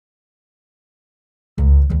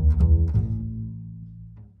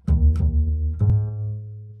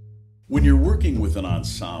When you're working with an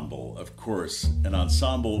ensemble, of course, an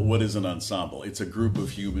ensemble, what is an ensemble? It's a group of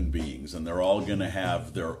human beings, and they're all going to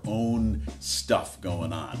have their own stuff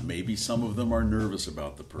going on. Maybe some of them are nervous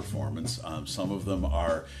about the performance. Some of them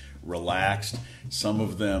are relaxed. Some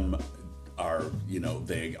of them are,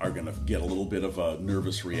 they are going to get a little bit of a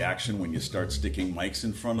nervous reaction when you start sticking mics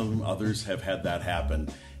in front of them. Others have had that happen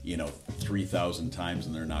 3,000 times,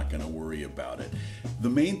 and they're not going to worry about it. The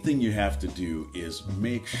main thing you have to do is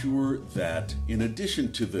make sure that, in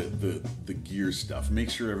addition to the gear stuff, make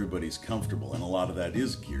sure everybody's comfortable, and a lot of that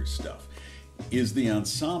is gear stuff. Is the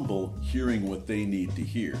ensemble hearing what they need to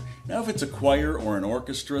hear? Now, if it's a choir or an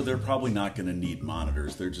orchestra, they're probably not going to need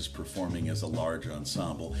monitors. They're just performing as a large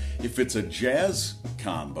ensemble. If it's a jazz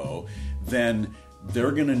combo, then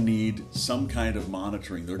they're going to need some kind of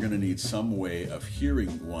monitoring. They're going to need some way of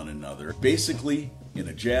hearing one another. Basically, in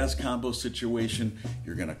a jazz combo situation,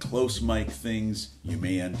 you're going to close mic things. You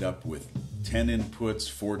may end up with 10 inputs,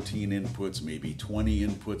 14 inputs, maybe 20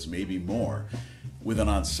 inputs, maybe more. With an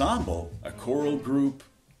ensemble, a choral group,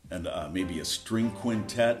 and maybe a string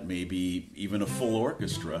quintet, maybe even a full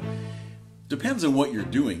orchestra, depends on what you're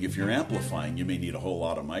doing. If you're amplifying, you may need a whole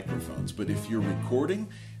lot of microphones. But if you're recording,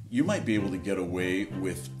 you might be able to get away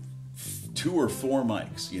with 2 or 4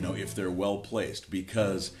 mics, if they're well placed,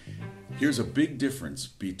 because here's a big difference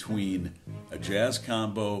between a jazz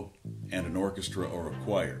combo and an orchestra or a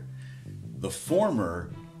choir. The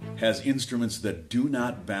former has instruments that do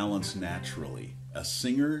not balance naturally. A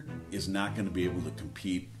singer is not going to be able to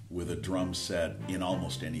compete with a drum set in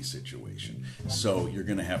almost any situation. So you're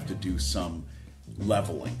going to have to do some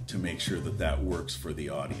leveling to make sure that that works for the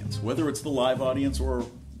audience, whether it's the live audience or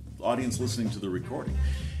audience listening to the recording.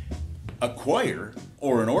 A choir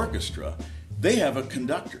or an orchestra, they have a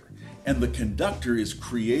conductor, and the conductor is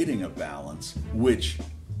creating a balance which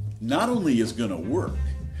not only is going to work,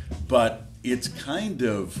 but it's kind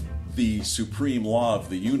of the supreme law of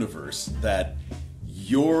the universe that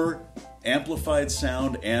your amplified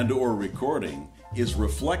sound and or recording is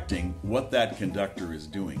reflecting what that conductor is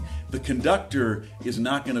doing. The conductor is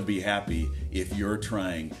not going to be happy if you're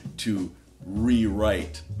trying to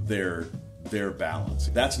rewrite their balance.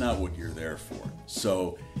 That's not what you're there for.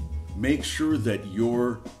 So make sure that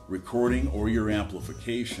your recording or your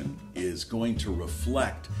amplification is going to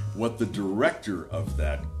reflect what the director of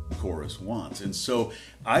that chorus wants. And so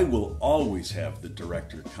I will always have the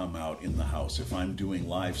director come out in the house. If I'm doing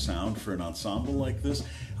live sound for an ensemble like this,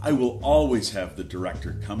 I will always have the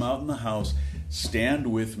director come out in the house,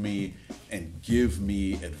 stand with me, and give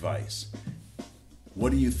me advice.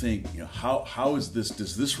 What do you think? How is this?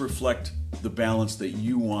 Does this reflect the balance that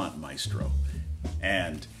you want, maestro?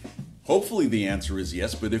 And hopefully the answer is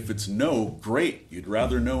yes, but if it's no, great. You'd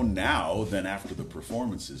rather know now than after the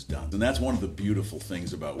performance is done. And that's one of the beautiful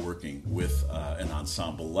things about working with an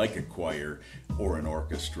ensemble like a choir or an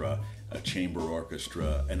orchestra, a chamber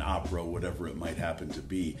orchestra, an opera, whatever it might happen to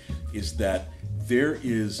be, is that there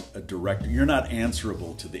is a director. You're not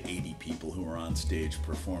answerable to the 80 people who are on stage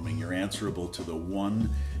performing. You're answerable to the one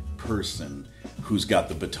person who's got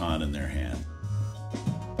the baton in their hand.